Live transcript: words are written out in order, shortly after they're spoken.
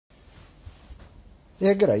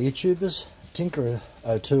Yeah, g'day YouTubers, Tinker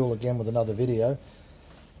O'Toole again with another video.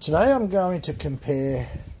 Today I'm going to compare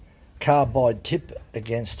carbide tip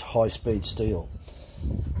against high-speed steel.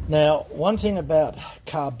 Now, one thing about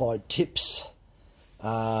carbide tips,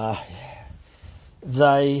 they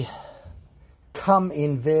come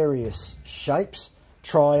in various shapes,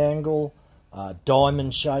 triangle,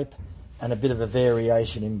 diamond shape, and a bit of a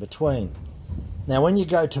variation in between. Now, when you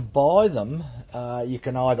go to buy them, you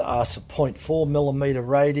can either ask for 0.4mm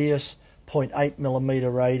radius,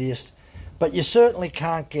 0.8mm radius, but you certainly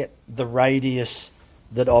can't get the radius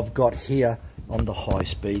that I've got here on the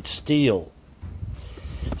high-speed steel.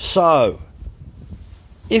 So,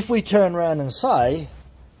 if we turn around and say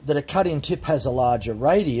that a cut-in tip has a larger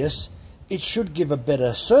radius, it should give a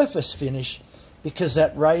better surface finish because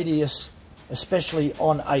that radius, especially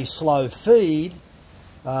on a slow feed,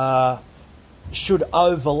 should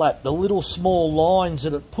overlap. The little small lines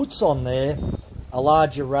that it puts on there, a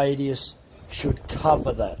larger radius should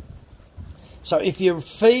cover that. So if your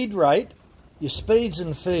feed rate, your speeds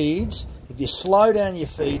and feeds, if you slow down your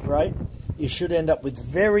feed rate, you should end up with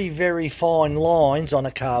very, very fine lines on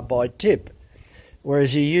a carbide tip.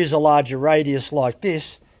 Whereas you use a larger radius like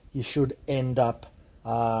this, you should end up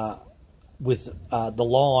with the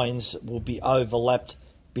lines will be overlapped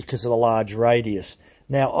because of the large radius.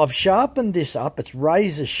 Now, I've sharpened this up. It's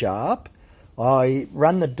razor sharp. I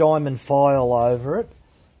run the diamond file over it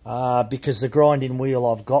because the grinding wheel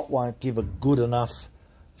I've got won't give a good enough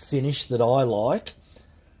finish that I like.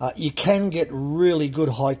 You can get really good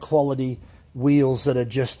high quality wheels that are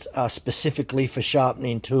just specifically for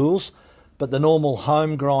sharpening tools, but the normal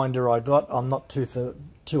home grinder I got, I'm not too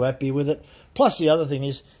happy with it. Plus the other thing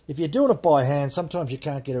is, if you're doing it by hand, sometimes you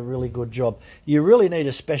can't get a really good job. You really need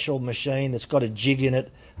a special machine that's got a jig in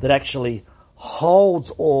it that actually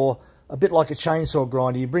holds, or a bit like a chainsaw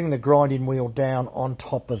grinder, you bring the grinding wheel down on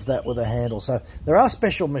top of that with a handle. So there are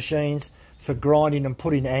special machines for grinding and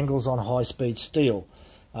putting angles on high-speed steel.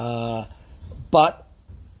 But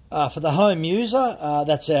for the home user,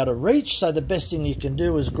 that's out of reach. So the best thing you can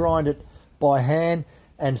do is grind it by hand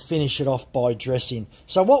and finish it off by dressing.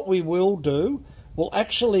 So what we will do, we'll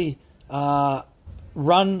actually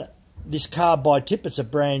run this carbide tip. It's a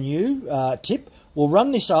brand new tip. We'll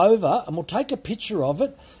run this over and we'll take a picture of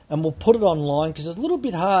it and we'll put it online because it's a little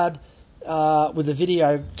bit hard with the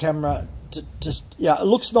video camera yeah, it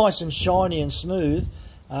looks nice and shiny and smooth,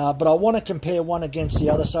 but I want to compare one against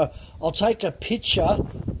the other. So I'll take a picture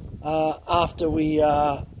after we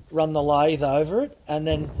run the lathe over it, and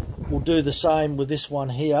then we'll do the same with this one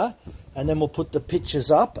here, and then we'll put the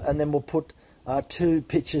pictures up, and then we'll put two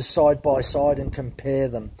pictures side by side and compare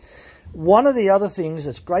them. One of the other things,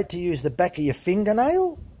 it's great to use the back of your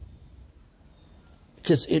fingernail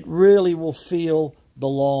because it really will feel the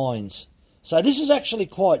lines. So this is actually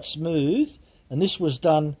quite smooth, and this was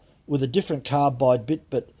done with a different carbide bit,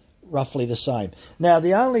 but roughly the same. Now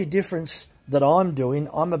the only difference that I'm doing,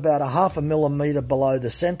 I'm about 0.5 millimetre below the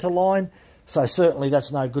centre line, so certainly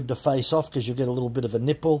that's no good to face off because you'll get a little bit of a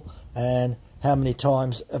nipple. And how many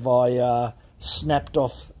times have I snapped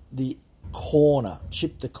off the corner,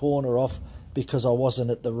 chipped the corner off because I wasn't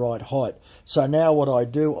at the right height. So now what I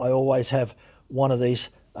do, I always have one of these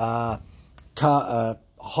high-speed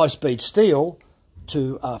steel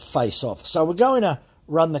to face off. So we're going to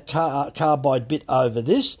run the carbide bit over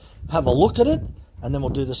this, have a look at it, and then we'll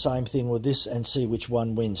do the same thing with this and see which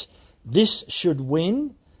one wins. This should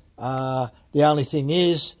win. The only thing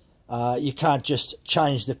is, you can't just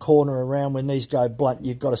change the corner around. When these go blunt,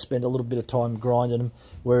 you've got to spend a little bit of time grinding them,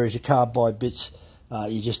 whereas your carbide bits,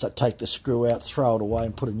 you just take the screw out, throw it away,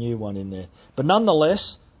 and put a new one in there. But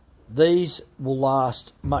nonetheless, these will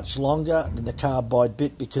last much longer than the carbide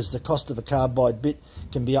bit because the cost of a carbide bit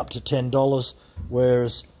can be up to $10,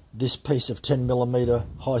 whereas this piece of 10mm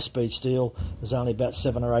high-speed steel is only about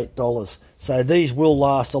 $7 or $8. So these will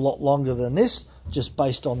last a lot longer than this, just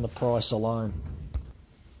based on the price alone.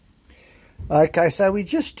 Okay, so we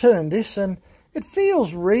just turned this and it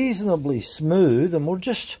feels reasonably smooth, and we'll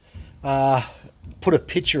just put a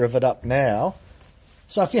picture of it up now.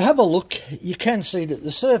 So if you have a look, you can see that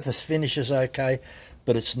the surface finish is okay,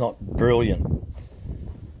 but it's not brilliant.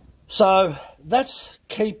 So that's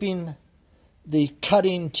keeping the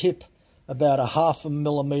cut-in tip about 0.5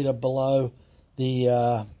 millimetre below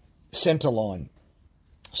the centre line.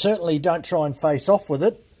 Certainly don't try and face off with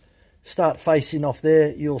it. Start facing off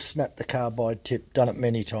there, you'll snap the carbide tip. Done it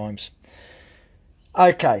many times.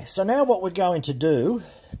 Okay, so now what we're going to do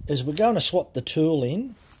is we're going to swap the tool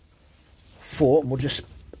in for, and we'll just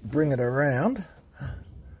bring it around.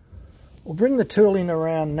 We'll bring the tool in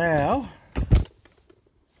around now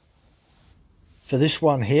for this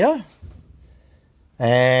one here,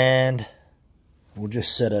 and we'll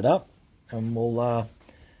just set it up and we'll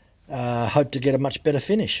hope to get a much better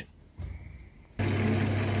finish.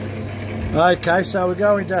 Okay, so we're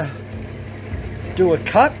going to do a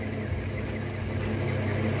cut.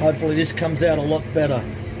 Hopefully this comes out a lot better.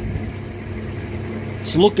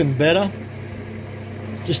 It's looking better.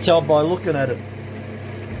 Just tell by looking at it.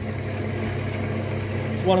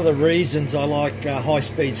 It's one of the reasons I like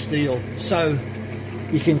high-speed steel. So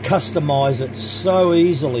you can customize it so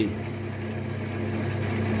easily.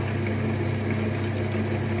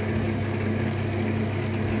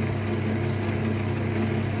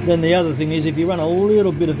 Then the other thing is, if you run a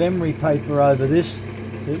little bit of emery paper over this,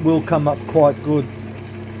 it will come up quite good.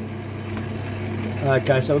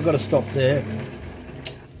 Okay, so we've got to stop there.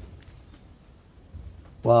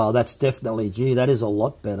 Wow, that's definitely, gee, that is a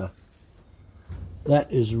lot better.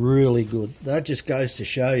 That is really good. That just goes to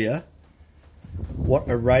show you what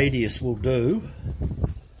a radius will do.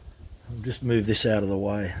 I'll just move this out of the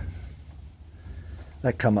way.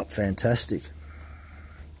 That come up fantastic.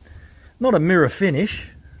 Not a mirror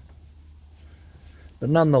finish, but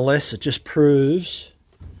nonetheless it just proves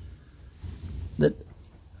that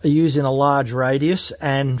using a large radius,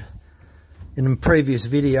 and in a previous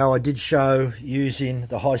video I did show using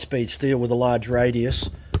the high-speed steel with a large radius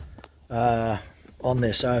on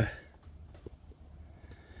there, so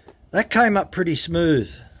that came up pretty smooth.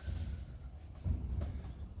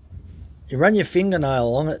 You run your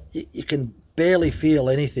fingernail on it, you can barely feel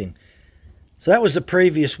anything. So that was the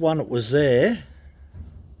previous one that was there.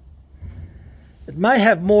 It may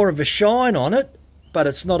have more of a shine on it, but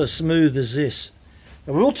it's not as smooth as this.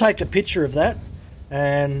 And we'll take a picture of that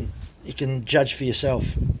and you can judge for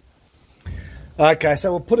yourself. Okay,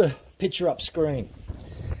 so we'll put a picture up screen.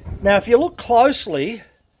 Now if you look closely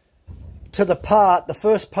to the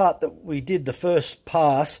first part that we did, the first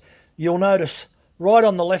pass, you'll notice right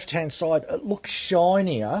on the left hand side it looks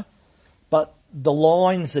shinier, but the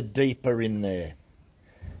lines are deeper in there.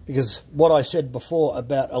 Because what I said before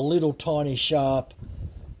about a little tiny sharp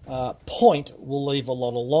point will leave a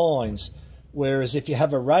lot of lines. Whereas if you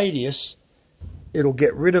have a radius, it'll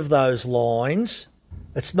get rid of those lines.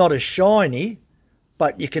 It's not as shiny,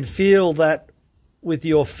 but you can feel that with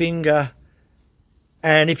your finger.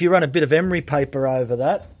 And if you run a bit of emery paper over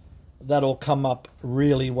that, that'll come up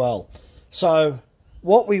really well. So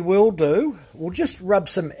what we will do, we'll just rub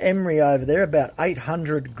some emery over there, about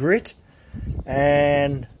 800 grit,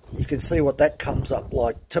 and you can see what that comes up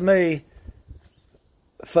like. To me,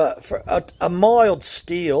 for a mild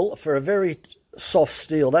steel, for a very soft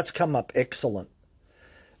steel, that's come up excellent.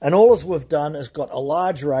 And all as we've done is got a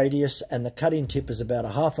large radius, and the cutting tip is about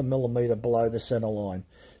 0.5 millimetre below the centre line.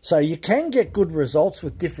 So you can get good results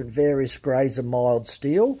with different various grades of mild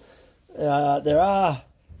steel. There are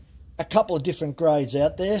a couple of different grades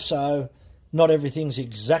out there, so not everything's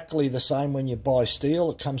exactly the same when you buy steel.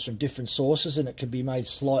 It comes from different sources and it can be made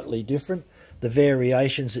slightly different, the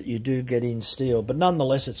variations that you do get in steel. But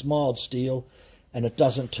nonetheless, it's mild steel and it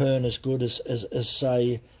doesn't turn as good as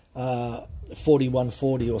say,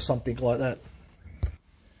 4140 or something like that.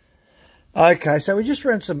 Okay, so we just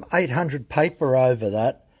ran some 800 paper over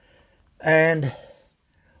that, and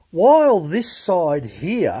while this side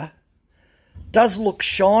here does look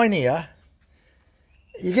shinier,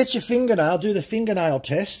 you get your fingernail, do the fingernail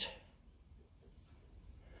test.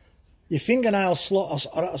 Your fingernail slot,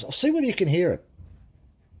 I'll see whether you can hear it.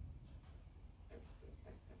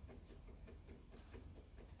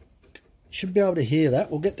 Should be able to hear that.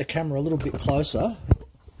 We'll get the camera a little bit closer.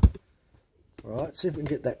 All right, see if we can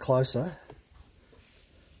get that closer.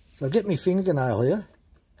 So get my fingernail here.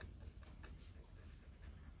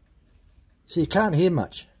 So you can't hear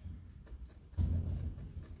much.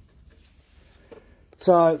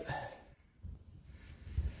 So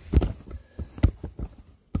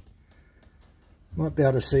might be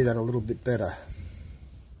able to see that a little bit better.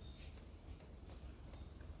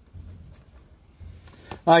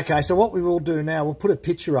 Okay, so what we will do now, we'll put a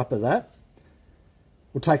picture up of that.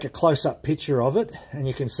 We'll take a close-up picture of it and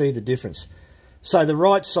you can see the difference. So the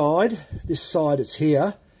right side, this side it's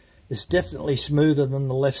here, is definitely smoother than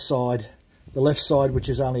the left side. The left side, which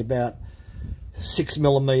is only about 6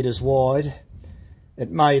 millimeters wide.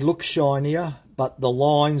 It may look shinier, but the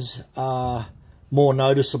lines are more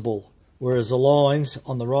noticeable. Whereas the lines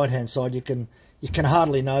on the right-hand side, you can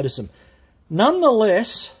hardly notice them.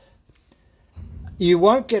 Nonetheless, you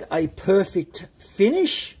won't get a perfect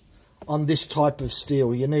finish on this type of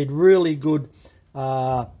steel. You need really good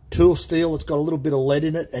tool steel that's got a little bit of lead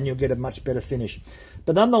in it, and you'll get a much better finish.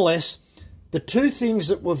 But nonetheless, the two things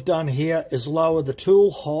that we've done here is lower the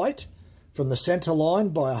tool height from the centre line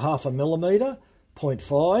by 1/2 millimetre,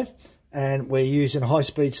 0.5, and we're using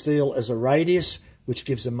high-speed steel as a radius, which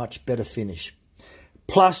gives a much better finish.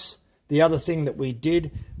 Plus, the other thing that we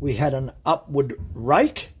did, we had an upward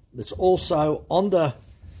rake that's also on the,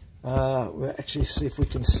 we'll actually see if we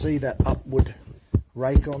can see that upward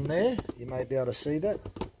rake on there. You may be able to see that.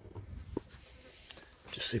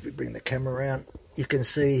 Just see if we bring the camera around. You can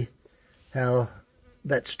see how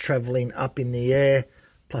that's travelling up in the air.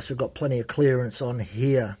 Plus we've got plenty of clearance on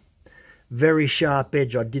here. Very sharp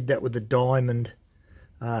edge. I did that with the diamond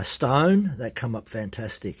stone. That come up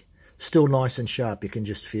fantastic. Still nice and sharp. You can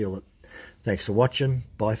just feel it. Thanks for watching.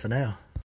 Bye for now.